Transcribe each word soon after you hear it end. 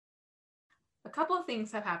a couple of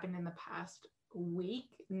things have happened in the past week.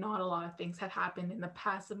 Not a lot of things have happened in the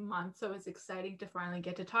past month, so it's exciting to finally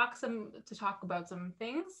get to talk about some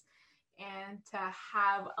things and to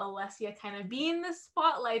have Alessia kind of be in the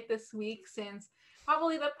spotlight this week, since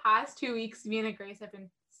probably the past 2 weeks, me and Grace have been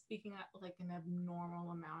speaking like an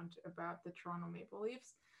abnormal amount about the Toronto Maple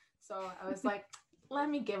Leafs. So I was like, let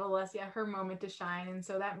me give Alessia her moment to shine. And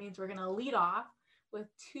so that means we're going to lead off with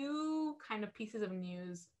two kind of pieces of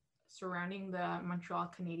news surrounding the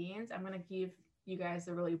Montreal Canadiens. I'm going to give you guys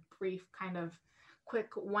a really brief kind of quick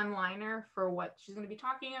one-liner for what she's going to be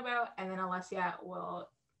talking about, and then Alessia will,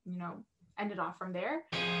 end it off from there.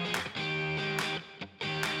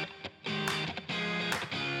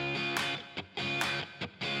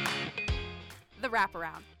 The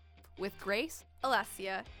Wraparound with Grace,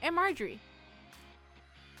 Alessia, and Marjorie.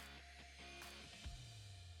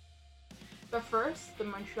 But first, the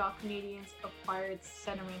Montreal Canadiens acquired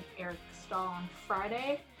centerman Eric Staal on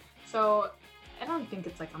Friday. So I don't think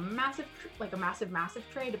it's like a massive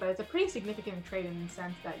trade, but it's a pretty significant trade in the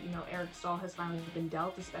sense that, Eric Staal has finally been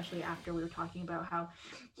dealt, especially after we were talking about how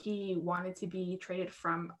he wanted to be traded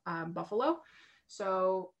from Buffalo.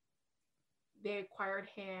 So they acquired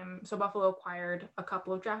him. So Buffalo acquired a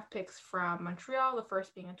couple of draft picks from Montreal, the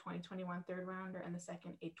first being a 2021 third rounder and the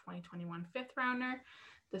second a 2021 fifth rounder.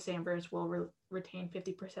 The Sabres will retain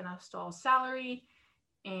 50% of Staal's salary,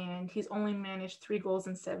 and he's only managed 3 goals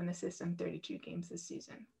and 7 assists in 32 games this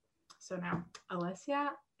season. So now,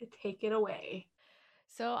 Alessia, take it away.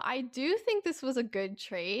 So I do think this was a good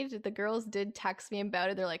trade. The girls did text me about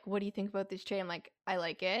it. They're like, what do you think about this trade? I'm like, I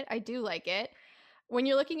like it. I do like it. When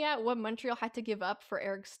you're looking at what Montreal had to give up for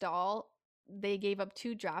Eric Staal, they gave up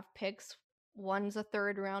 2 draft picks. One's a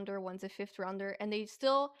third rounder, one's a fifth rounder, and they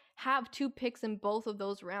still have 2 picks in both of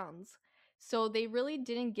those rounds. So they really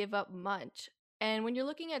didn't give up much. And when you're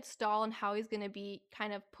looking at Staal and how he's going to be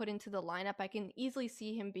kind of put into the lineup, I can easily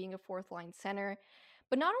see him being a fourth line center.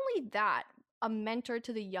 But not only that, a mentor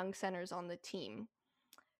to the young centers on the team.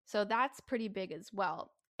 So that's pretty big as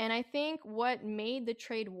well. And I think what made the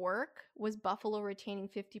trade work was Buffalo retaining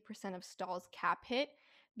 50% of Staal's cap hit,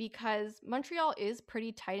 because Montreal is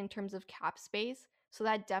pretty tight in terms of cap space. So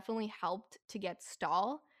that definitely helped to get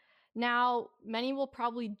Staal. Now, many will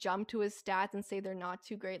probably jump to his stats and say they're not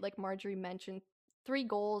too great. Like Marjorie mentioned, 3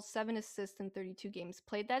 goals, 7 assists in 32 games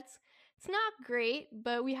played. It's not great,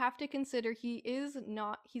 but we have to consider he's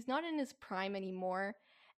not in his prime anymore.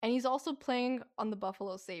 And he's also playing on the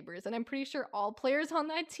Buffalo Sabres. And I'm pretty sure all players on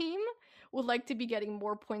that team would like to be getting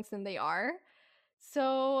more points than they are.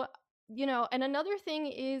 So, and another thing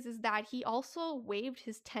is that he also waived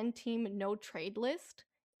his 10-team no trade list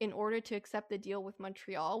in order to accept the deal with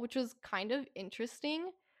Montreal, which was kind of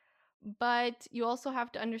interesting. But you also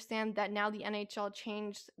have to understand that now the NHL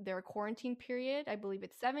changed their quarantine period. I believe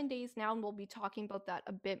it's 7 days now, and we'll be talking about that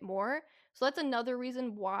a bit more. So that's another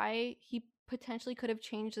reason why he potentially could have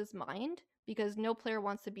changed his mind, because no player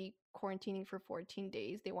wants to be quarantining for 14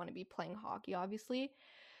 days. They want to be playing hockey, obviously.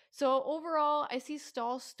 So overall, I see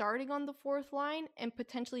Staal starting on the fourth line and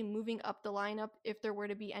potentially moving up the lineup if there were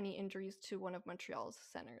to be any injuries to one of Montreal's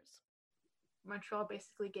centers. Montreal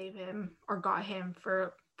basically gave him or got him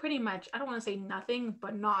for pretty much, I don't want to say nothing,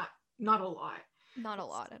 but not a lot. Not a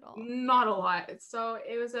lot at all. Not a lot. So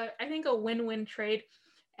it was I think a win-win trade,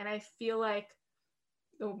 and I feel like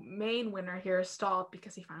the main winner here is Staal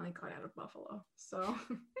because he finally got out of Buffalo. So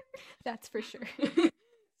that's for sure.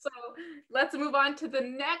 So let's move on to the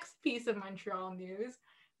next piece of Montreal news,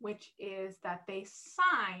 which is that they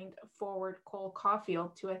signed forward Cole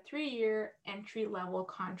Caulfield to a 3-year entry-level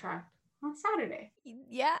contract on Saturday.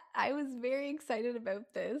 Yeah, I was very excited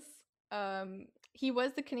about this. He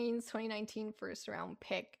was the Canadiens' 2019 first-round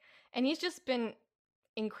pick, and he's just been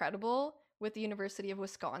incredible with the University of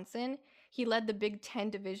Wisconsin. He led the Big Ten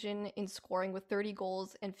division in scoring with 30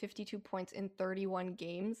 goals and 52 points in 31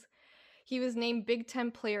 games. He was named Big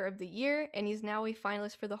Ten Player of the Year, and he's now a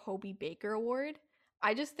finalist for the Hobey Baker Award.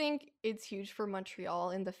 I just think it's huge for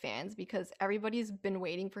Montreal and the fans because everybody's been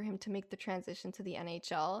waiting for him to make the transition to the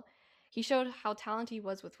NHL. He showed how talented he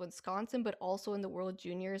was with Wisconsin, but also in the World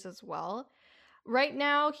Juniors as well. Right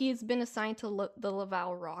now, he's been assigned to the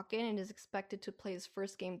Laval Rocket and is expected to play his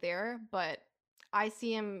first game there, but I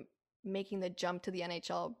see him making the jump to the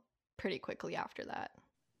NHL pretty quickly after that.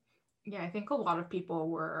 Yeah, I think a lot of people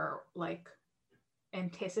were like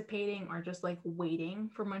anticipating or just like waiting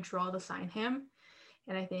for Montreal to sign him.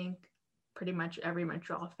 And I think pretty much every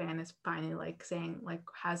Montreal fan is finally like saying, like,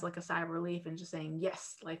 has like a sigh of relief and just saying,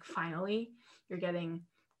 yes, like finally you're getting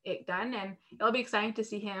it done. And it'll be exciting to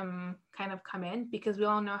see him kind of come in because we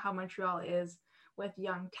all know how Montreal is with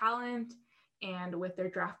young talent. and with their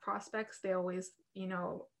draft prospects, they always,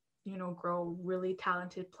 grow really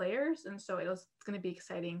talented players. And so it's going to be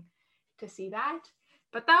exciting to see that.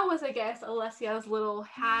 But that was, I guess, Alessia's little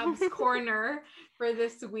Habs corner for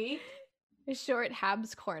this week. A short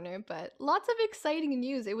Habs corner, but lots of exciting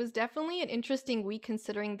news. It was definitely an interesting week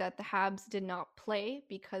considering that the Habs did not play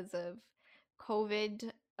because of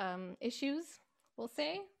COVID issues, we'll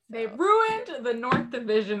say. They ruined the North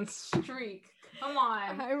Division streak. Come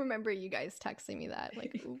on. I remember you guys texting me that.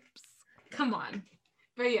 Like, oops. Come on.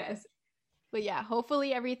 But yes. But yeah,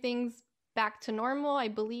 hopefully everything's back to normal. I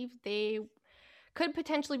believe they could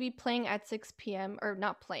potentially be playing at 6 p.m. or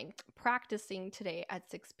not playing, practicing today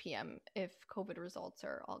at 6 p.m. if COVID results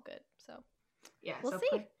are all good. So yeah, we'll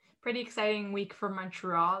see. Pretty exciting week for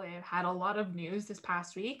Montreal. They've had a lot of news this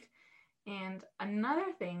past week. And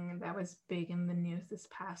another thing that was big in the news this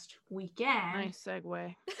past weekend. Nice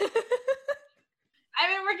segue. I've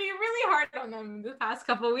been working really hard on them the past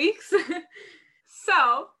couple of weeks.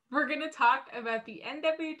 So we're going to talk about the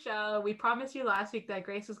NWHL. We promised you last week that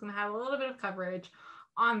Grace was going to have a little bit of coverage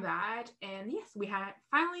on that. And yes, we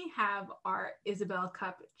finally have our Isabel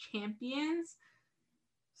Cup champions.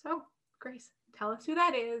 So Grace, tell us who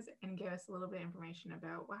that is and give us a little bit of information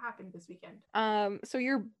about what happened this weekend. So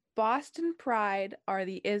your Boston Pride are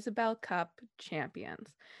the Isabel Cup champions,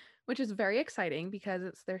 which is very exciting because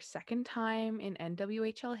it's their second time in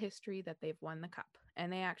NWHL history that they've won the cup.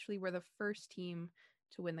 And they actually were the first team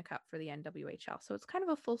to win the cup for the NWHL. So it's kind of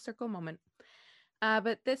a full circle moment.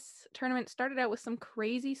 But this tournament started out with some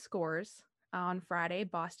crazy scores. On Friday,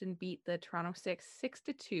 Boston beat the Toronto Six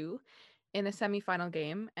 6-2 in a semifinal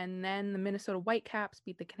game. And then the Minnesota Whitecaps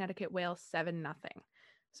beat the Connecticut Whales 7-0.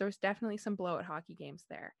 So there's definitely some blowout hockey games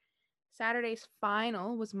there. Saturday's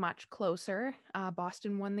final was much closer.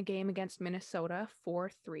 Boston won the game against Minnesota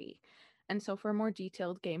 4-3. And so for a more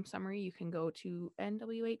detailed game summary, you can go to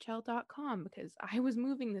nwhl.com because I was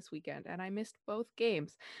moving this weekend and I missed both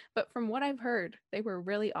games. But from what I've heard, they were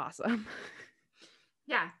really awesome.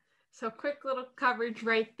 Yeah. So quick little coverage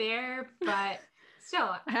right there, but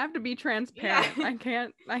still. I have to be transparent. Yeah. I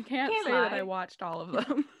can't say lie. That I watched all of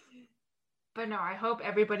them. But no, I hope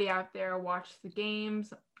everybody out there watched the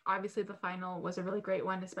games. Obviously, the final was a really great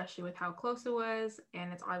one, especially with how close it was.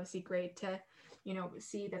 And it's obviously great to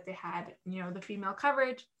see that they had, the female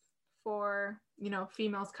coverage for,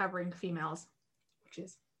 females covering females, which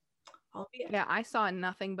is all. Yeah, I saw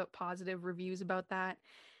nothing but positive reviews about that.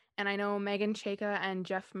 And I know Megan Chayka and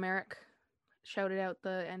Jeff Merrick shouted out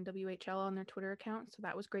the NWHL on their Twitter account. So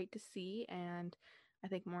that was great to see. And I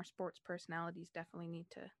think more sports personalities definitely need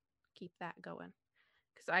to keep that going.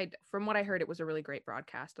 Because from what I heard, it was a really great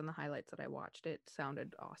broadcast, and the highlights that I watched, it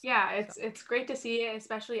sounded awesome. Yeah, it's great to see it,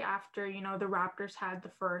 especially after the Raptors had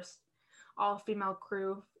the first all-female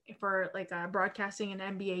crew for broadcasting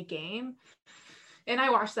an NBA game, and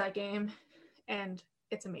I watched that game, and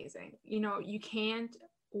it's amazing. You can't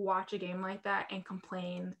watch a game like that and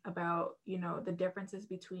complain about the differences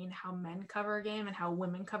between how men cover a game and how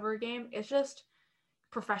women cover a game. It's just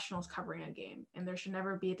professionals covering a game, and there should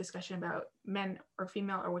never be a discussion about men or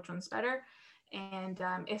female or which one's better. And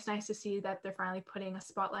it's nice to see that they're finally putting a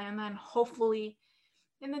spotlight on that, and hopefully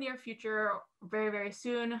in the near future, very, very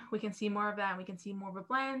soon, we can see more of that, and we can see more of a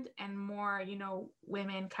blend and more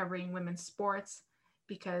women covering women's sports,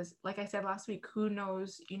 because like I said last week, who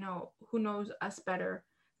knows us better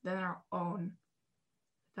than our own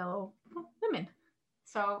fellow women.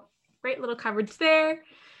 So great little coverage there.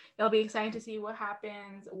 It'll be exciting to see what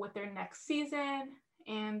happens with their next season.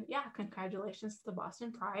 And yeah, congratulations to the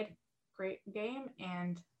Boston Pride. Great game.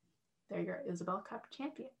 And they're your Isabel Cup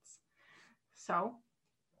champions. So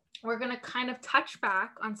we're going to kind of touch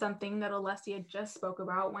back on something that Alessia just spoke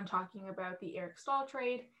about when talking about the Eric Staal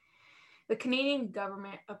trade. The Canadian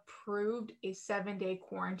government approved a 7-day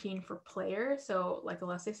quarantine for players. So like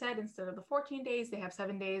Alessia said, instead of the 14 days, they have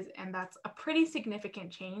 7 days. And that's a pretty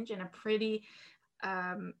significant change and a pretty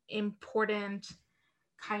important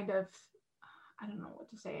kind of, I don't know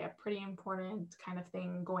what to say, a pretty important kind of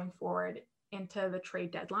thing going forward into the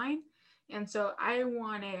trade deadline. And so I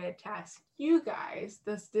wanted to ask you guys,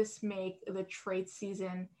 does this make the trade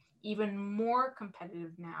season even more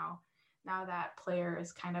competitive now that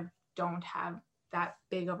players kind of don't have that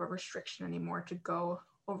big of a restriction anymore to go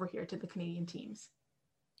over here to the Canadian teams?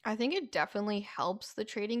 I think it definitely helps the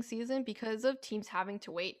trading season because of teams having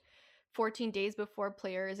to wait 14 days before a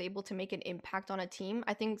player is able to make an impact on a team.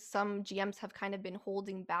 I think some GMs have kind of been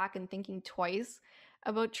holding back and thinking twice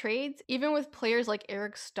about trades, even with players like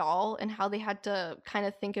Eric Staal and how they had to kind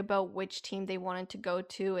of think about which team they wanted to go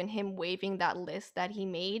to and him waiving that list that he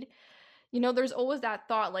made. There's always that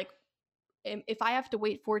thought, like, if I have to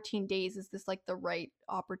wait 14 days, is this like the right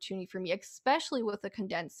opportunity for me, especially with a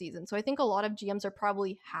condensed season? So I think a lot of GMs are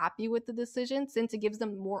probably happy with the decision since it gives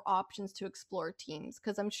them more options to explore teams.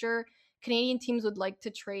 Because I'm sure Canadian teams would like to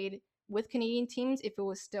trade with Canadian teams if it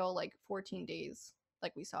was still like 14 days,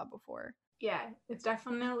 like we saw before. Yeah, it's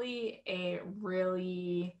definitely a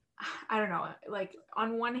really, I don't know, like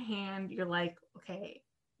on one hand, you're like, okay,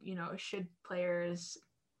 you know, should players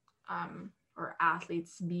or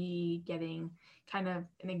athletes be getting kind of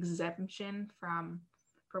an exemption from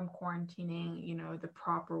quarantining, you know, the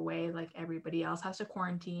proper way, like everybody else has to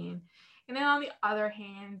quarantine. And then on the other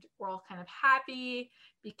hand, we're all kind of happy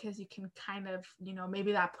because you can kind of, you know,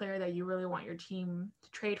 maybe that player that you really want your team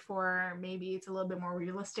to trade for, maybe it's a little bit more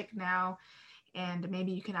realistic now, and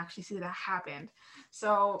maybe you can actually see that happen.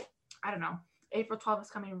 So I don't know. April 12th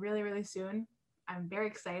is coming really, really soon. I'm very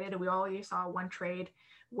excited. We already saw one trade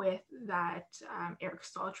with that Eric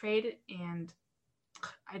Stahl trade, and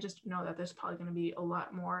I just know that there's probably going to be a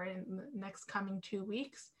lot more in the next coming 2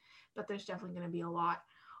 weeks, but there's definitely going to be a lot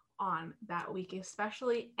on that week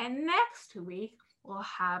especially. And next week, we'll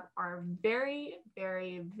have our very,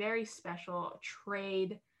 very, very special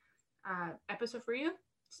trade episode for you.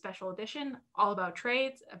 Special edition, all about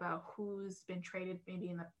trades, about who's been traded maybe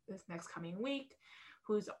in this next coming week,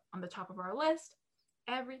 who's on the top of our list,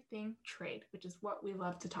 everything trade, which is what we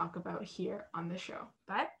love to talk about here on the show.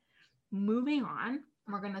 But moving on,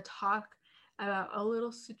 we're going to talk about a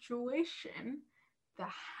little situation that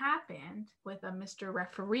happened with a Mr.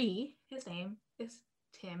 Referee. His name is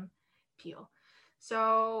Tim Peel.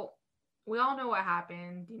 So we all know what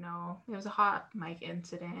happened. You know, it was a hot mic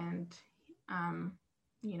incident.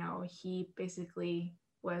 You know, he basically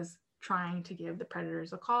was trying to give the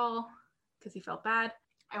Predators a call because he felt bad.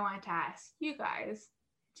 I wanted to ask you guys,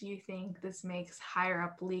 do you think this makes higher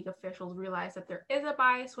up league officials realize that there is a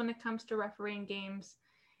bias when it comes to refereeing games?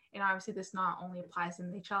 And obviously this not only applies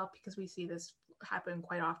in the NHL because we see this happen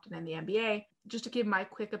quite often in the NBA. Just to give my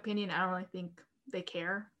quick opinion, I don't really think they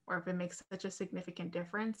care or if it makes such a significant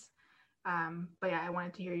difference. But yeah, I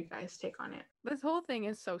wanted to hear you guys' take on it. This whole thing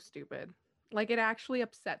is so stupid. Like, it actually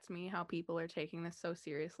upsets me how people are taking this so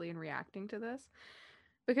seriously and reacting to this.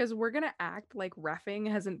 Because we're going to act like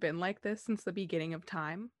reffing hasn't been like this since the beginning of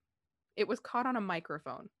time. It was caught on a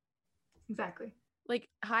microphone. Exactly. Like,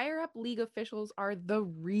 higher up league officials are the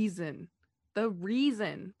reason that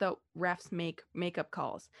refs make makeup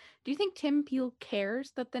calls. Do you think Tim Peel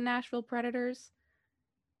cares that the Nashville Predators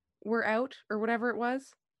were out or whatever it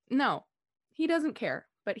was? No, he doesn't care,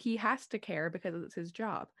 but he has to care because it's his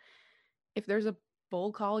job. If there's a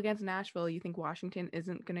bold call against Nashville, you think Washington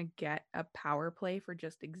isn't going to get a power play for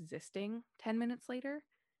just existing 10 minutes later?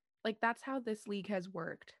 Like, that's how this league has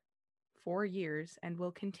worked for years and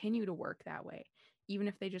will continue to work that way, even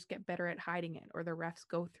if they just get better at hiding it or the refs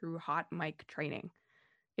go through hot mic training.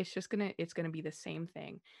 It's going to be the same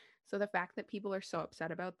thing. So the fact that people are so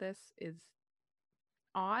upset about this is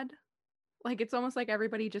odd. Like, it's almost like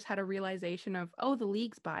everybody just had a realization of, oh, the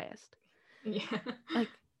league's biased. Yeah. Like,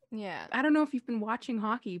 Yeah. I don't know if you've been watching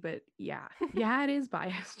hockey, but yeah, it is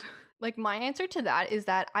biased. Like, my answer to that is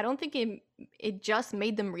that I don't think it just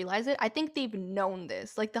made them realize it. I think they've known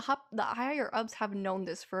this. Like, the higher ups have known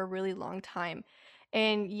this for a really long time.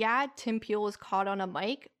 And yeah, Tim Peel was caught on a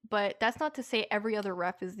mic, but that's not to say every other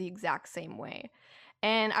ref is the exact same way.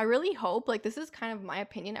 And I really hope, like, this is kind of my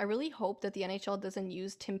opinion, I really hope that the NHL doesn't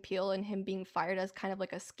use Tim Peel and him being fired as kind of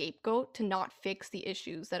like a scapegoat to not fix the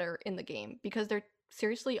issues that are in the game, because there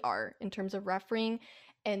seriously are, in terms of refereeing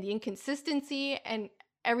and the inconsistency and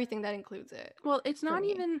everything that includes it. Well, it's not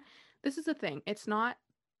even, this is the thing, it's not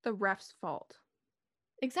the ref's fault.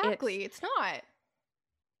 Exactly, it's not.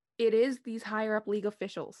 It is these higher up league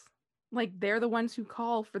officials. Like, they're the ones who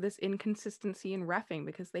call for this inconsistency in reffing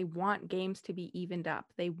because they want games to be evened up.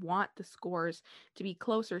 They want the scores to be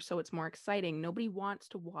closer so it's more exciting. Nobody wants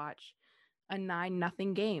to watch a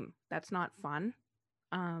 9-0 game. That's not fun.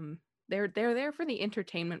 They're there for the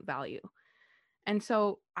entertainment value. And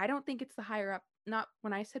so I don't think it's the higher up. Not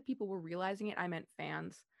when I said people were realizing it, I meant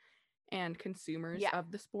fans and consumers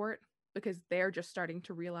of the sport, because they're just starting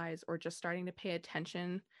to realize or just starting to pay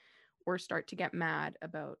attention or start to get mad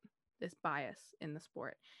about this bias in the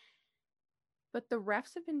sport. But the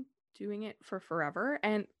refs have been doing it for forever.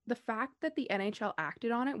 And the fact that the NHL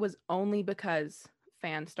acted on it was only because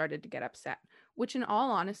fans started to get upset, which in all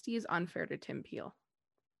honesty is unfair to Tim Peel.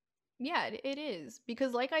 Yeah, it is.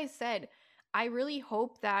 Because like I said, I really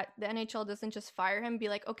hope that the NHL doesn't just fire him and be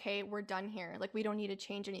like, okay, we're done here. Like, we don't need to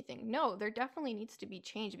change anything. No, there definitely needs to be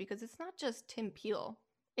change, because it's not just Tim Peel.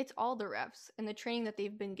 It's all the refs and the training that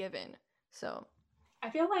they've been given. So, I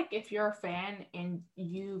feel like if you're a fan and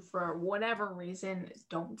you, for whatever reason,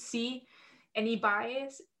 don't see any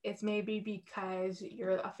bias, it's maybe because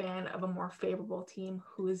you're a fan of a more favorable team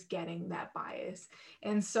who is getting that bias.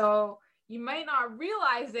 And so you might not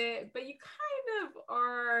realize it, but you kind of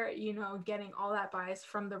are, getting all that bias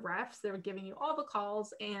from the refs. They're giving you all the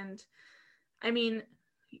calls. And I mean,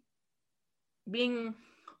 being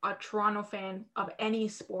a Toronto fan of any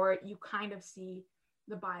sport, you kind of see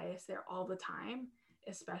the bias there all the time,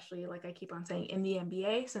 especially, like I keep on saying, in the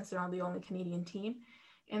NBA, since they're not the only Canadian team,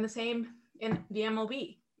 and the same in the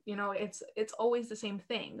MLB. It's always the same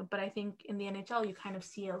thing. But I think in the NHL, you kind of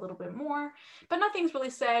see a little bit more, but nothing's really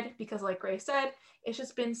said because, like Grace said, it's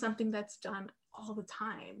just been something that's done all the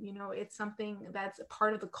time. It's something that's a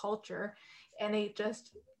part of the culture, and it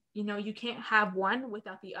just, you can't have one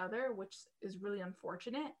without the other, which is really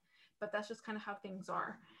unfortunate, but that's just kind of how things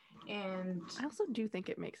are. And I also do think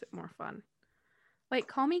it makes it more fun. Like,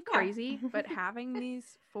 call me crazy, but having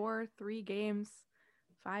these 4-3 games,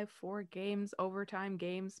 5-4 games, overtime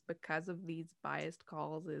games because of these biased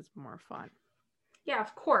calls is more fun. Yeah,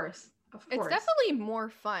 of course. It's definitely more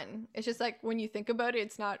fun. It's just like when you think about it,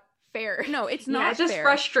 it's not fair. No, it's not it's just fair.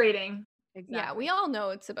 Frustrating. Exactly. Yeah, we all know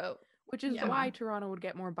it's about. Which is why Toronto would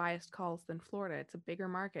get more biased calls than Florida. It's a bigger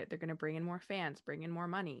market. They're going to bring in more fans, bring in more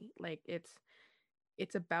money. Like,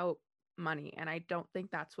 it's about money. And I don't think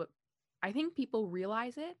I think people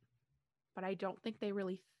realize it, but I don't think they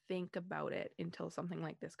really think about it until something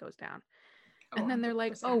like this goes down. And then they're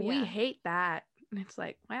like, we hate that. And it's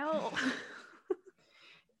like, well.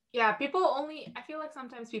 Yeah, I feel like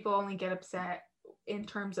sometimes people only get upset in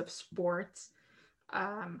terms of sports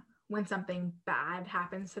when something bad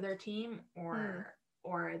happens to their team or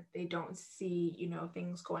they don't see,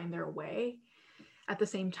 things going their way. At the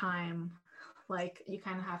same time, like, you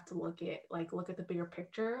kind of have to look at the bigger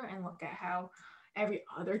picture and look at how every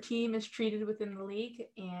other team is treated within the league,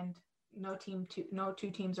 and no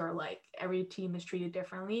two teams are alike. Every team is treated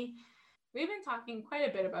differently. We've been talking quite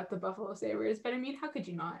a bit about the Buffalo Sabres, but I mean, how could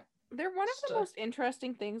you not? They're one of the most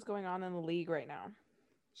interesting things going on in the league right now.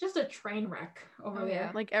 It's just a train wreck over there.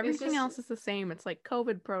 Yeah. Like, everything else is the same. It's like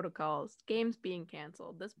COVID protocols, games being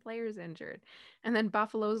canceled, this player's injured. And then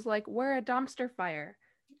Buffalo's like, we're a dumpster fire.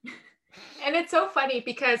 And it's so funny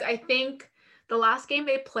because I think the last game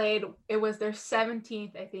they played, it was their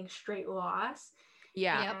 17th, I think, straight loss.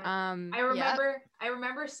 Yeah. Yep. I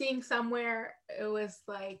remember seeing somewhere it was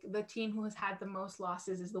like the team who has had the most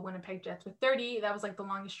losses is the Winnipeg Jets with 30. That was like the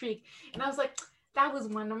longest streak. And I was like, that was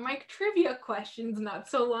one of my trivia questions not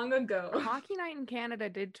so long ago. Hockey Night in Canada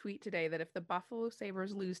did tweet today that if the Buffalo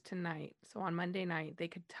Sabres lose tonight, so on Monday night, they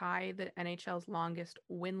could tie the NHL's longest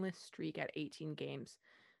winless streak at 18 games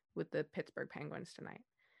with the Pittsburgh Penguins tonight.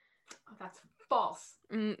 Oh, that's false.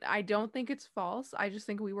 I don't think it's false. I just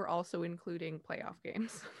think we were also including playoff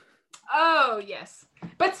games. Oh, yes.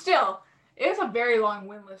 But still, it was a very long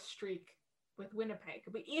winless streak with Winnipeg.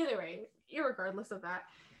 But either way, irregardless of that,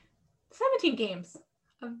 17 games,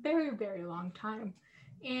 a very, very long time.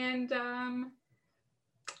 And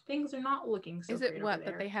things are not looking so great. Is it what,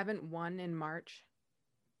 that they haven't won in March?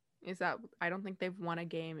 Is that, I don't think they've won a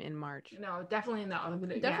game in March. No, definitely not.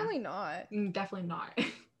 Definitely not. Definitely not.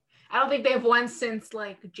 I don't think they've won since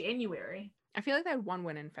like January. I feel like they had one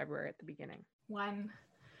win in February at the beginning. One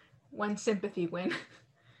sympathy win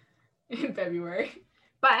in February.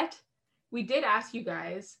 But we did ask you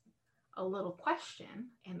guys a little question,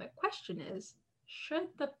 and the question is, should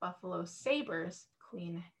the Buffalo Sabres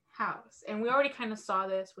clean house? And we already kind of saw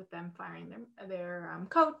this with them firing their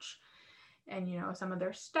coach and, some of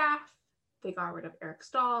their staff. They got rid of Eric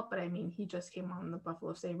Stahl, but I mean, he just came on the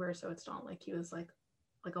Buffalo Sabres, so it's not like he was like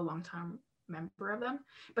a long-time member of them.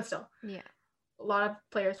 But still, yeah, a lot of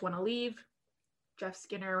players want to leave. Jeff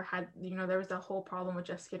Skinner had, there was a whole problem with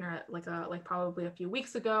Jeff Skinner like probably a few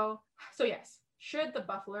weeks ago. So yes, should the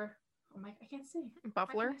Buffalo, I can't say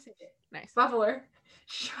Buffalo. Nice. Buffalo.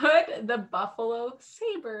 Should the Buffalo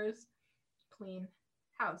Sabres clean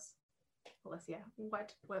house? Alicia,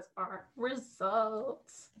 what was our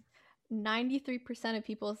results? 93% of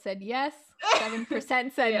people said yes.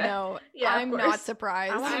 7% said no. Yeah, I'm not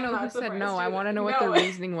surprised. I want to know who said no. I want to know what the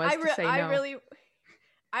reasoning was to say no. I really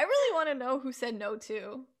want to know who said no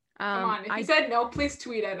too. Come on, if you said no, please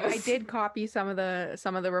tweet at us. I did copy some of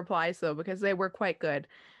the replies though, because they were quite good.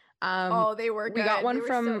 They were good. We got one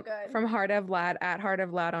from Heart of Lad at Heart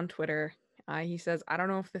of Lad on Twitter. He says, I don't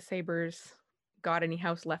know if the Sabres got any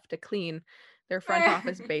house left to clean. Their front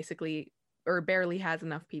office basically or barely has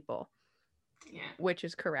enough people. Yeah. Which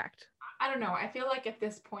is correct. I don't know. I feel like at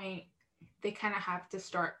this point they kind of have to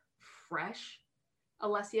start fresh.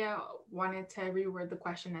 Alessia wanted to reword the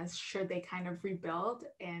question as should they kind of rebuild,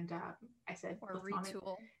 and I said Or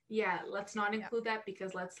retool. Let's not include that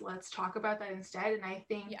because let's talk about that instead. And I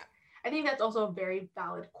think Yeah. that's also a very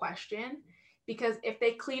valid question, because if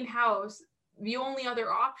they clean house, the only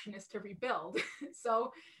other option is to rebuild.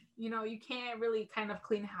 So you can't really kind of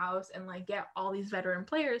clean house and like get all these veteran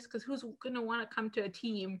players, because who's going to want to come to a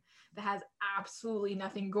team that has absolutely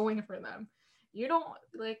nothing going for them? You don't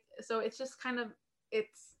like, so it's just kind of,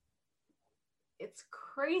 it's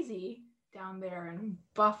crazy down there in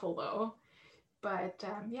Buffalo. But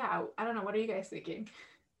I don't know, what are you guys thinking?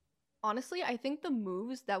 Honestly, I think the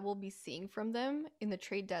moves that we'll be seeing from them in the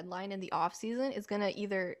trade deadline and the offseason is going to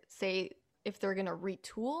either say if they're going to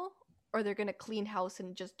retool or they're going to clean house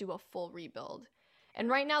and just do a full rebuild. And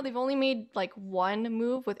right now they've only made like one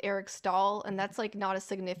move with Eric Stahl, and that's like not a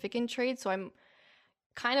significant trade. So I'm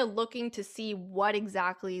kind of looking to see what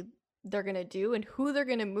exactly they're going to do and who they're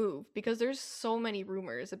going to move, because there's so many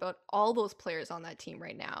rumors about all those players on that team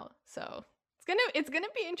right now. So it's going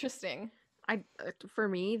to be interesting. For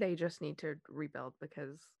me, they just need to rebuild,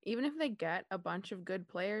 because even if they get a bunch of good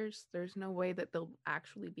players, there's no way that they'll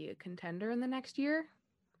actually be a contender in the next year.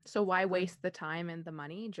 So why waste the time and the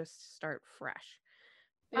money? Just start fresh.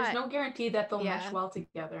 There's no guarantee that they'll mesh well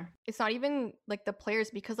together. It's not even like the players,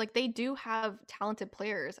 because like they do have talented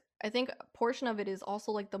players. I think a portion of it is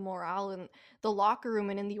also like the morale and the locker room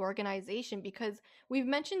and in the organization, because we've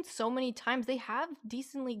mentioned so many times they have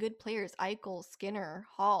decently good players, Eichel, Skinner,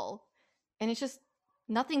 Hall, and it's just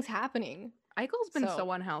nothing's happening. Eichel's been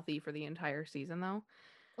so unhealthy for the entire season though.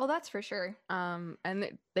 Well, that's for sure.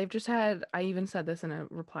 And they've just had, I even said this in a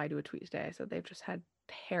reply to a tweet today, I said they've just had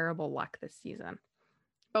terrible luck this season.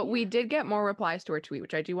 But we did get more replies to our tweet,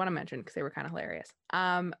 which I do want to mention because they were kind of hilarious.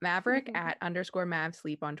 Maverick at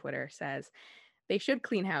 _MavSleep on Twitter says they should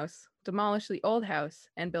clean house, demolish the old house,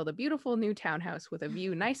 and build a beautiful new townhouse with a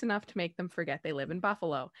view nice enough to make them forget they live in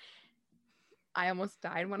Buffalo. I almost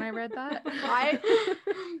died when I read that. I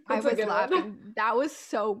was laughing. That was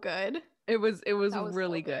so good. It was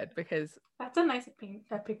really so good because that's a nice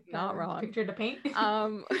not wrong picture to paint.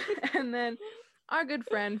 And then our good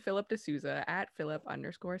friend Philip D'Souza at Philip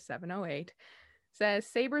 _708 says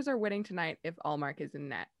Sabres are winning tonight if Allmark is in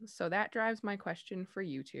net. So that drives my question for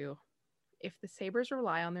you two. If the Sabres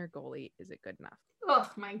rely on their goalie, is it good enough? Oh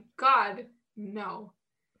my God, no.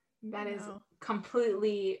 That is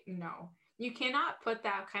completely no. You cannot put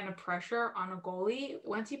that kind of pressure on a goalie.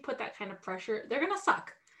 Once you put that kind of pressure, they're going to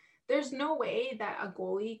suck. There's no way that a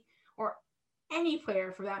goalie or any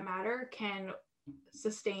player for that matter can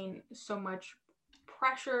sustain so much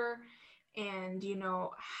pressure and,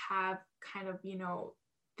 have kind of,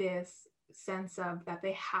 this sense of that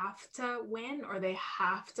they have to win or they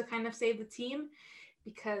have to kind of save the team,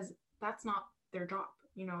 because that's not their job.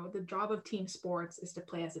 The job of team sports is to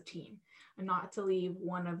play as a team and not to leave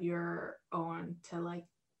one of your own to like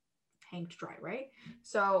hang to dry, right?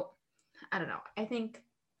 So I don't know. I think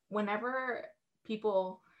whenever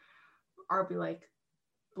people are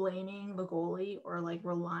blaming the goalie or like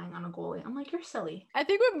relying on a goalie, I'm like, you're silly. I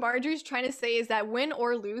think what Marjorie's trying to say is that win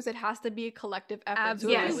or lose, it has to be a collective effort.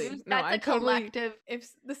 Absolutely. Yes. That's a collective. If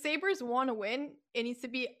the Sabres want to win, it needs to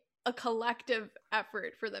be a collective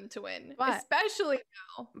effort for them to win, especially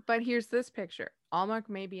now. But here's this picture. Allmark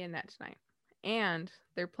may be in net tonight, and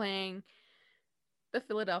they're playing the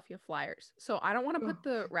Philadelphia Flyers. So I don't want to put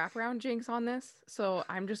the wraparound jinx on this, so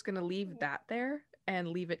I'm just going to leave that there and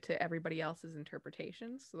leave it to everybody else's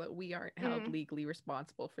interpretations so that we aren't held legally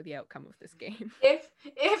responsible for the outcome of this game. If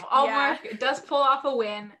Allmark does pull off a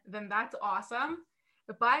win, then that's awesome.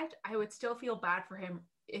 But I would still feel bad for him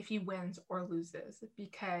if he wins or loses,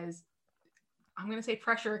 because I'm going to say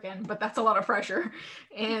pressure again, but that's a lot of pressure.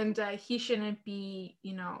 And he shouldn't be,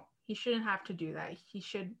 he shouldn't have to do that. He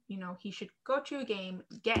should go to a game,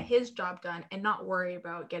 get his job done, and not worry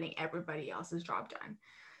about getting everybody else's job done.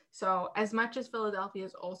 So as much as Philadelphia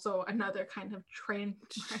is also another kind of train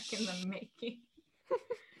wreck in the making,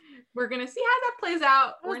 we're going to see how that plays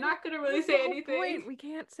out. We're not going to really say anything. We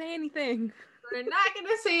can't say anything. We're not going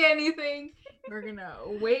to say anything. We're going to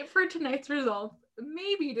wait for tonight's results.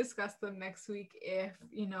 Maybe discuss them next week if,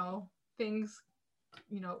 things,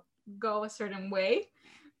 go a certain way.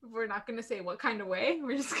 We're not going to say what kind of way.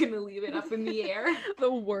 We're just going to leave it up in the air.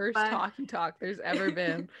 The worst talky talk there's ever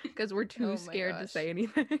been, because we're too scared to say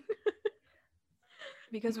anything.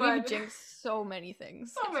 Because we've jinxed so many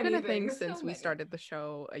things. It's been a thing since we started the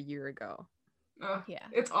show a year ago. Oh, yeah.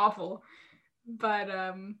 It's awful. But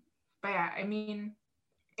yeah, I mean,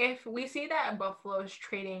 if we see that Buffalo is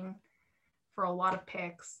trading for a lot of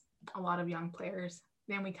picks, a lot of young players,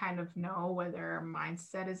 then we kind of know where their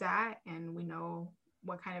mindset is at, and we know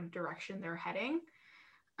what kind of direction they're heading.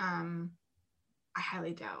 I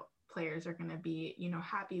highly doubt players are going to be,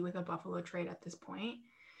 happy with a Buffalo trade at this point,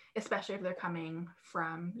 especially if they're coming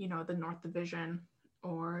from, the North Division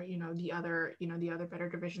or, the other better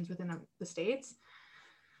divisions within the States.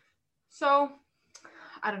 So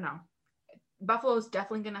I don't know. Buffalo is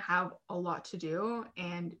definitely going to have a lot to do.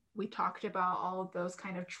 And we talked about all of those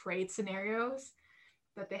kind of trade scenarios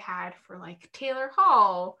that they had for like Taylor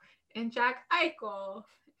Hall and Jack Eichel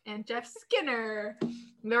and Jeff Skinner.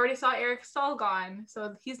 We already saw Eric Stahl gone,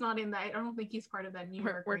 so he's not in that. I don't think he's part of that New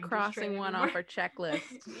York. We're crossing one off our checklist.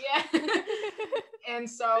 Yeah. And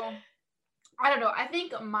so I don't know. I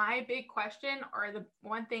think my big question, or the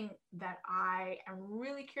one thing that I am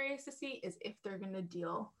really curious to see, is if they're going to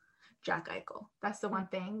deal Jack Eichel. That's the one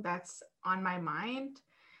thing that's on my mind.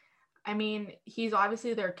 I mean, he's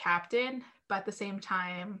obviously their captain, but at the same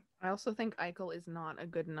time, I also think Eichel is not a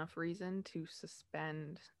good enough reason to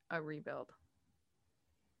suspend a rebuild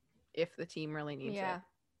if the team really needs it.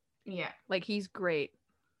 Yeah. Like, he's great,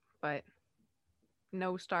 but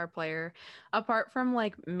no star player, apart from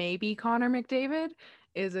like maybe Connor McDavid,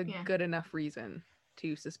 is a good enough reason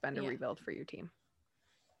to suspend a rebuild for your team.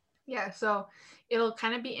 Yeah, so it'll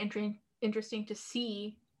kind of be interesting to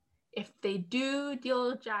see if they do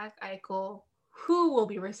deal Jack Eichel, who will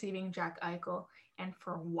be receiving Jack Eichel and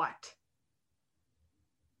for what?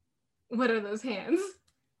 What are those hands?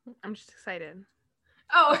 I'm just excited.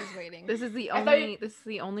 Oh, She's waiting. This is the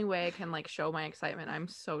only way I can like show my excitement. I'm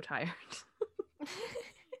so tired.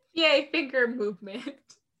 Yay, finger movement.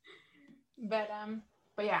 But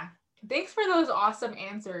yeah. Thanks for those awesome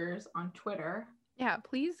answers on Twitter. Yeah,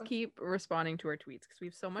 please keep responding to our tweets because we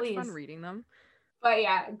have so much fun reading them. But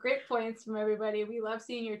yeah, great points from everybody. We love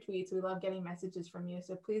seeing your tweets. We love getting messages from you.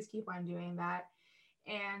 So please keep on doing that.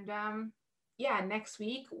 And yeah, next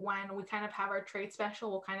week when we kind of have our trade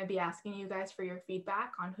special, we'll kind of be asking you guys for your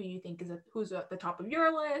feedback on who you think who's at the top of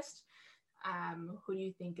your list. Who do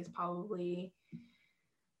you think is probably,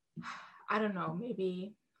 I don't know,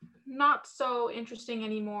 maybe not so interesting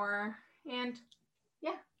anymore. And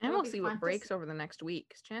yeah. And we'll see what breaks over the next week.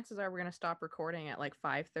 Because chances are we're going to stop recording at like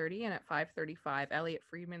 5:30, and at 5:35, Elliot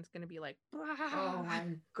Friedman's going to be like, oh my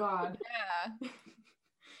God. Yeah.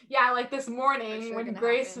 Yeah, like this morning when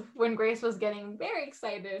Grace was getting very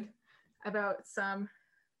excited about some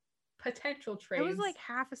potential trades. I was like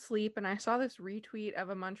half asleep and I saw this retweet of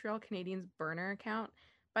a Montreal Canadiens burner account.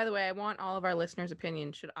 By the way, I want all of our listeners'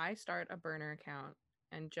 opinions. Should I start a burner account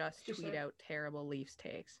and just tweet out terrible Leafs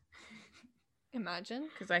takes? Imagine.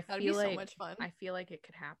 Because I feel like so much fun. I feel like it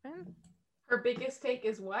could happen. Her biggest take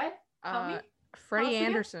is what? Tell me. Freddie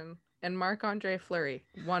Anderson and Marc-Andre Fleury,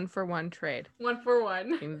 1-for-1 trade.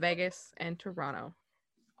 1-for-1 in Vegas and Toronto.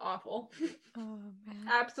 Awful. Oh man.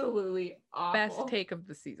 Absolutely awful. Best take of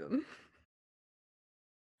the season.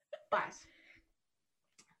 But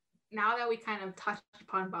now that we kind of touched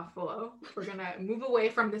upon Buffalo, we're gonna move away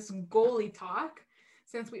from this goalie talk,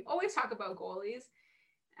 since we always talk about goalies.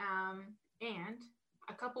 And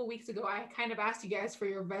a couple weeks ago, I kind of asked you guys for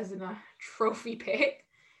your Vezina trophy pick.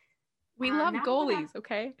 We love goalies,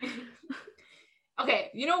 okay? Okay,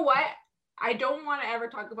 you know what? I don't want to ever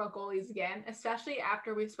talk about goalies again, especially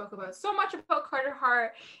after we spoke about so much about Carter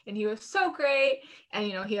Hart, and he was so great, and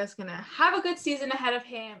he was gonna have a good season ahead of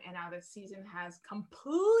him, and now this season has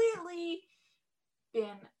completely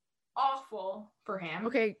been awful for him.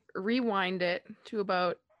 Okay, rewind it to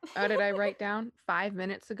about, how did I write down? 5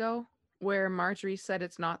 minutes ago, where Marjorie said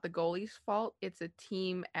it's not the goalie's fault, it's a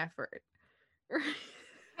team effort.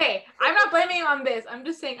 Hey, I'm not blaming on this. I'm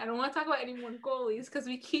just saying I don't want to talk about any more goalies because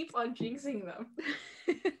we keep on jinxing them.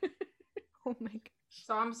 Oh my gosh.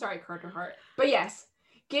 So I'm sorry, Carter Hart. But yes,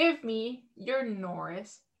 give me your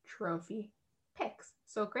Norris Trophy picks.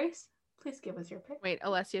 So Grace, please give us your pick. Wait,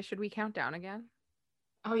 Alessia, should we count down again?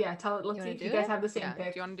 Oh yeah, let's see if you guys have the same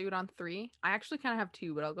pick. Do you want to do it on 3? I actually kind of have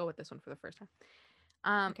 2, but I'll go with this one for the first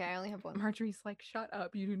time. Okay, I only have 1. Marjorie's like, shut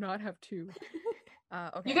up, you do not have 2.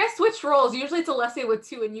 Okay. You guys switched roles. Usually it's Alessia with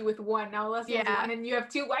 2 and you with 1. Now Alessia has 1 and you have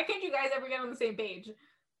 2. Why can't you guys ever get on the same page?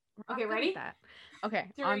 Okay, ready? Okay.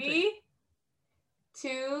 3,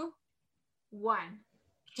 2, 1.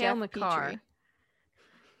 Cale Makar.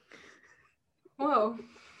 Whoa.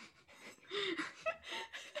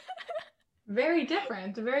 Very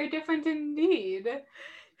different. Very different indeed.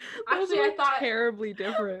 Actually, I thought terribly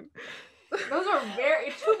different. Those are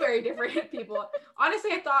two very different people.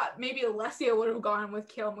 Honestly, I thought maybe Alessia would have gone with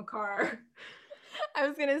Cale Makar. I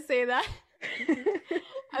was gonna say that.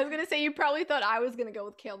 I was gonna say you probably thought I was gonna go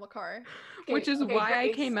with Cale Makar. Which is why Grace.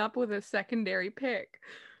 I came up with a secondary pick.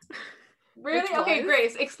 Really? Which Okay, was?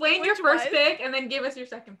 Grace, explain your Which first was? pick and then give us your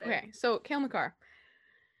second pick. Okay, so Cale Makar.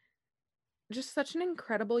 Just such an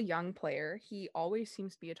incredible young player. He always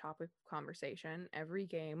seems to be a topic of conversation every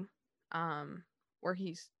game, where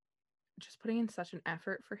he's just putting in such an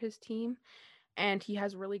effort for his team, and he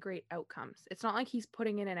has really great outcomes. It's not like he's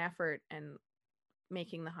putting in an effort and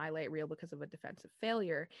making the highlight reel because of a defensive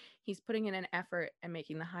failure. He's putting in an effort and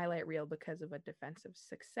making the highlight reel because of a defensive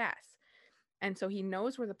success. And so he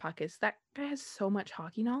knows where the puck is. That guy has so much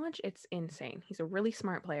hockey knowledge. It's insane. He's a really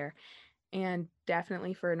smart player. And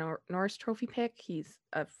definitely for a Norris Trophy pick, he's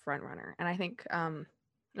a front runner. And I think I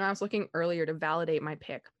was looking earlier to validate my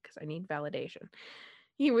pick because I need validation.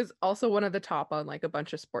 He was also one of the top on like a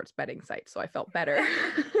bunch of sports betting sites, so I felt better.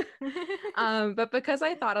 But because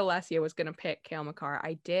I thought Alessia was going to pick Cale Makar,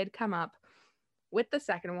 I did come up with the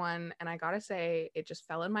second one, and I gotta say, it just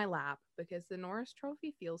fell in my lap because the Norris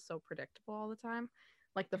Trophy feels so predictable all the time,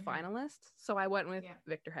 like the finalists. So I went with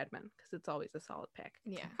Victor Hedman because it's always a solid pick.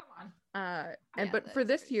 Yeah. Come on. But for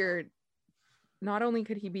this year, not only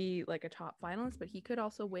could he be like a top finalist, but he could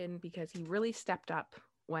also win because he really stepped up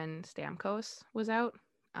when Stamkos was out.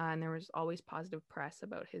 And there was always positive press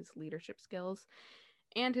about his leadership skills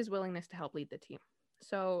and his willingness to help lead the team.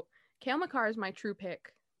 So Cale Makar is my true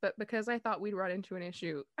pick, but because I thought we'd run into an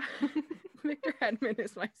issue, Victor Hedman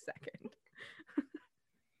is my second.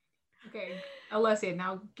 Okay, Alessia,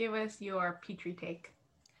 now give us your Petrie take.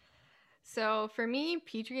 So for me,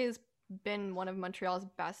 Petrie has been one of Montreal's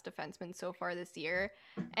best defensemen so far this year.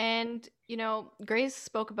 And, you know, Grace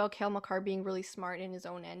spoke about Cale Makar being really smart in his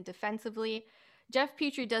own end defensively. Jeff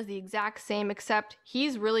Petrie does the exact same, except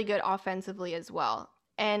he's really good offensively as well.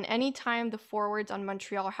 And anytime the forwards on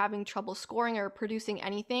Montreal are having trouble scoring or producing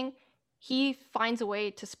anything, he finds a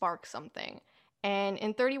way to spark something. And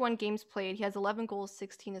in 31 games played, he has 11 goals,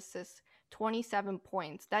 16 assists, 27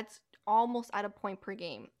 points. That's almost at a point per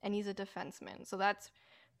game. And he's a defenseman. So that's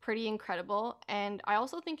pretty incredible. And I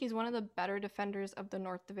also think he's one of the better defenders of the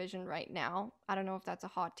North Division right now. I don't know if that's a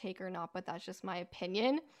hot take or not, but that's just my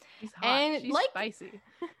opinion. He's hot. And she's spicy.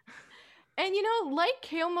 And, you know, like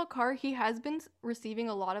Cale Makar, he has been receiving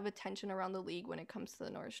a lot of attention around the league when it comes to the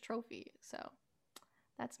Norris Trophy. So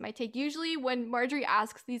that's my take. Usually when Marjorie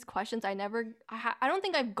asks these questions, I don't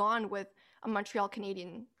think I've gone with a Montreal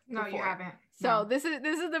Canadian No, before. you haven't. So No. this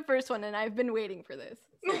is the first one, and I've been waiting for this.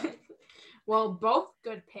 So. Well, both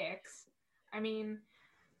good picks. I mean,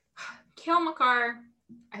 Cale Makar,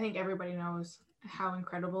 I think everybody knows how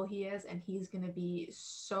incredible he is, and he's going to be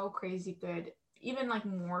so crazy good, even like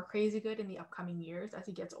more crazy good in the upcoming years as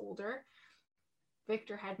he gets older.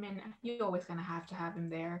 Victor Hedman, you always going to have him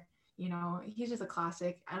there. You know, he's just a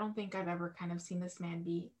classic. I don't think I've ever kind of seen this man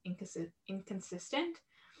be inconsistent.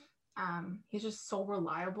 He's just so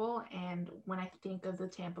reliable, and when I think of the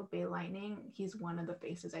Tampa Bay Lightning, he's one of the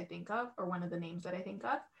faces I think of, or one of the names that I think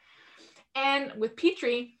of. And with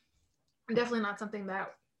Petrie, definitely not something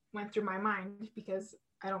that went through my mind because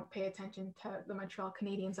I don't pay attention to the Montreal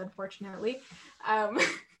Canadiens, unfortunately,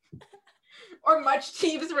 or much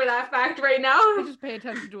teams for that fact right now. I just pay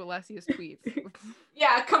attention to Alessia's tweets.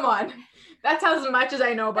 Yeah, come on. That's as much as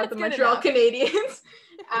I know about the Montreal Canadiens.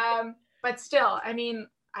 But still, I mean,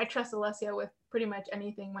 I trust Alessia with pretty much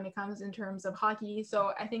anything when it comes in terms of hockey.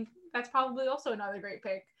 So I think that's probably also another great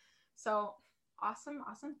pick. So awesome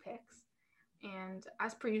picks. And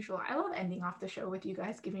as per usual, I love ending off the show with you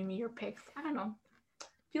guys giving me your picks. I don't know.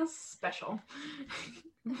 Feels special.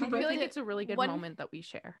 I feel like it's a really good moment that we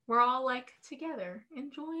share. We're all like together,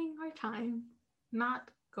 enjoying our time, not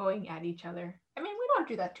going at each other. I mean, we don't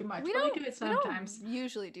do that too much, but we do it sometimes. We don't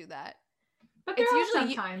usually do that. But there are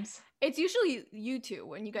sometimes. It's usually you two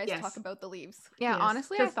when you guys talk about the Leafs. Yeah,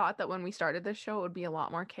 honestly, I thought that when we started this show, it would be a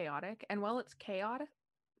lot more chaotic. And while it's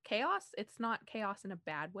chaos, it's not chaos in a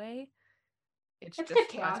bad way. It's just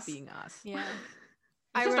chaos. Us being us. Yeah.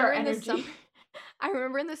 I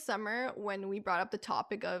remember in the summer when we brought up the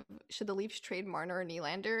topic of should the Leafs trade Marner or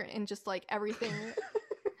Nylander, and just like everything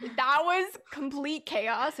that was complete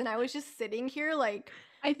chaos, and I was just sitting here like,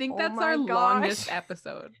 I think that's our longest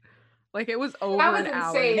episode. Like it was over that was an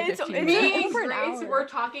hour. Insane. Me and Grace were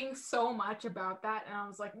talking so much about that, and I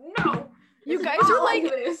was like, no, you guys are like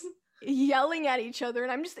this. Yelling at each other,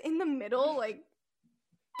 and I'm just in the middle, like,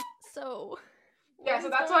 so. Yeah, so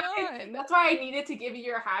that's why I needed to give you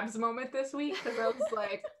your Habs moment this week, because I was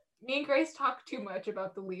like, me and Grace talk too much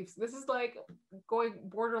about the Leafs. This is like going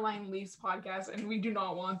borderline Leafs podcast, and we do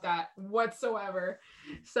not want that whatsoever.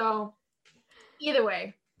 So either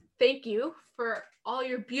way, thank you for all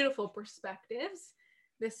your beautiful perspectives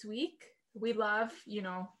this week. We love,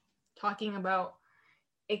 talking about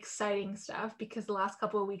exciting stuff because the last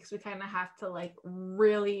couple of weeks we kind of have to like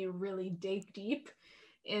really, really dig deep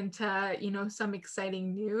into, some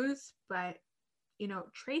exciting news. But,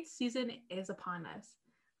 trade season is upon us.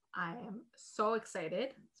 I am so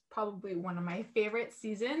excited. It's probably one of my favorite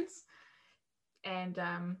seasons. And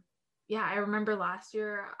I remember last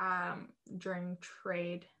year during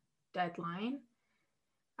trade deadline,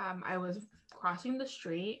 I was crossing the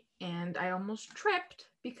street and I almost tripped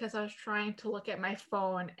because I was trying to look at my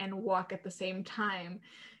phone and walk at the same time.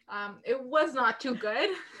 It was not too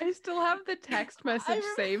good. I still have the text message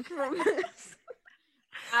saved from this.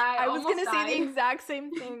 I was going to say the exact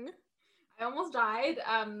same thing. I almost died.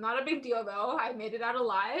 Not a big deal though. I made it out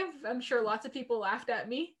alive. I'm sure lots of people laughed at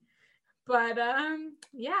me. But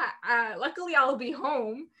luckily I'll be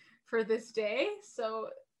home for this day, so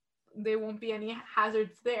there won't be any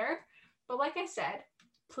hazards there. But like I said,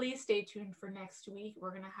 please stay tuned for next week.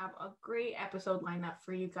 We're going to have a great episode lineup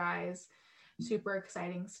for you guys. Super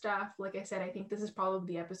exciting stuff. Like I said, I think this is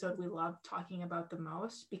probably the episode we love talking about the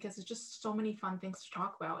most because it's just so many fun things to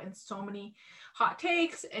talk about and so many hot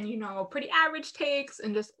takes and, pretty average takes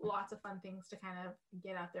and just lots of fun things to kind of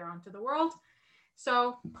get out there onto the world.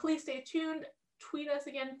 So please stay tuned. Tweet us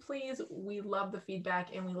again, please. We love the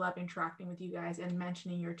feedback and we love interacting with you guys and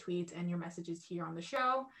mentioning your tweets and your messages here on the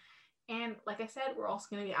show. And like I said, we're also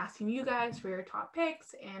going to be asking you guys for your top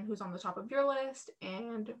picks and who's on the top of your list.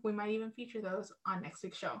 And we might even feature those on next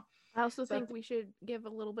week's show. I also think we should give a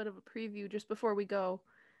little bit of a preview just before we go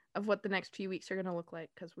of what the next few weeks are going to look like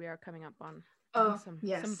because we are coming up on some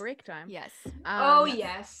break time. Yes.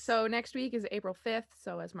 Yes. So next week is April 5th.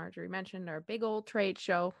 So as Marjorie mentioned, our big old trade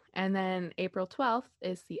show. And then April 12th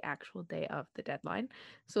is the actual day of the deadline.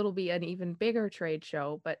 So it'll be an even bigger trade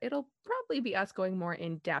show, but it'll probably be us going more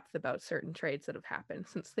in depth about certain trades that have happened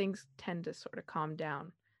since things tend to sort of calm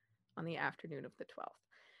down on the afternoon of the 12th.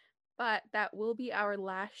 But that will be our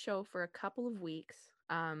last show for a couple of weeks.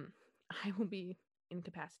 I will be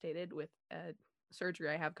incapacitated with a surgery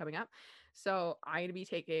I have coming up. So I'm going to be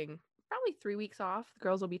taking probably 3 weeks off. The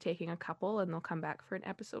girls will be taking a couple and they'll come back for an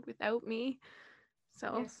episode without me.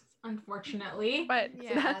 So yes, unfortunately. But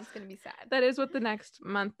that's going to be sad. That is what the next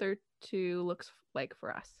month or two looks like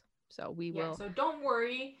for us. So we will. So don't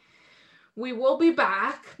worry. We will be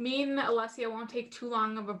back. Me and Alessia won't take too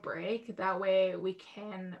long of a break. That way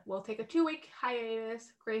we'll take a 2-week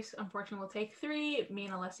hiatus. Grace, unfortunately, will take 3. Me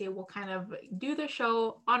and Alessia will kind of do the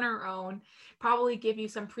show on our own. Probably give you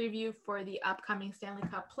some preview for the upcoming Stanley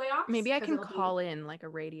Cup playoffs. Maybe I can call in like a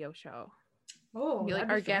radio show. Oh, be like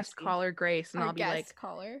our guest caller, Grace, and I'll be like,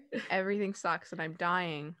 everything sucks and I'm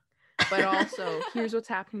dying. But also, here's what's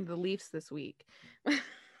happening to the Leafs this week.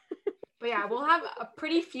 But yeah, we'll have a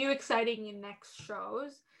pretty few exciting next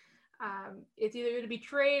shows. It's either going to be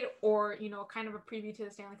trade or, kind of a preview to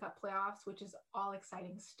the Stanley Cup playoffs, which is all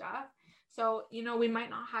exciting stuff. So, we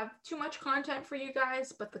might not have too much content for you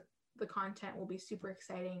guys, but the content will be super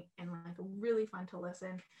exciting and like really fun to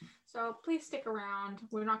listen. So please stick around.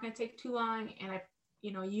 We're not going to take too long. And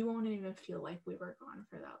you won't even feel like we were gone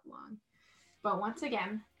for that long. But once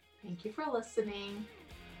again, thank you for listening.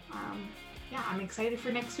 I'm excited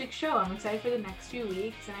for next week's show. I'm excited for the next few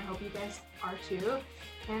weeks, and I hope you guys are too.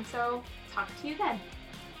 And so, talk to you then.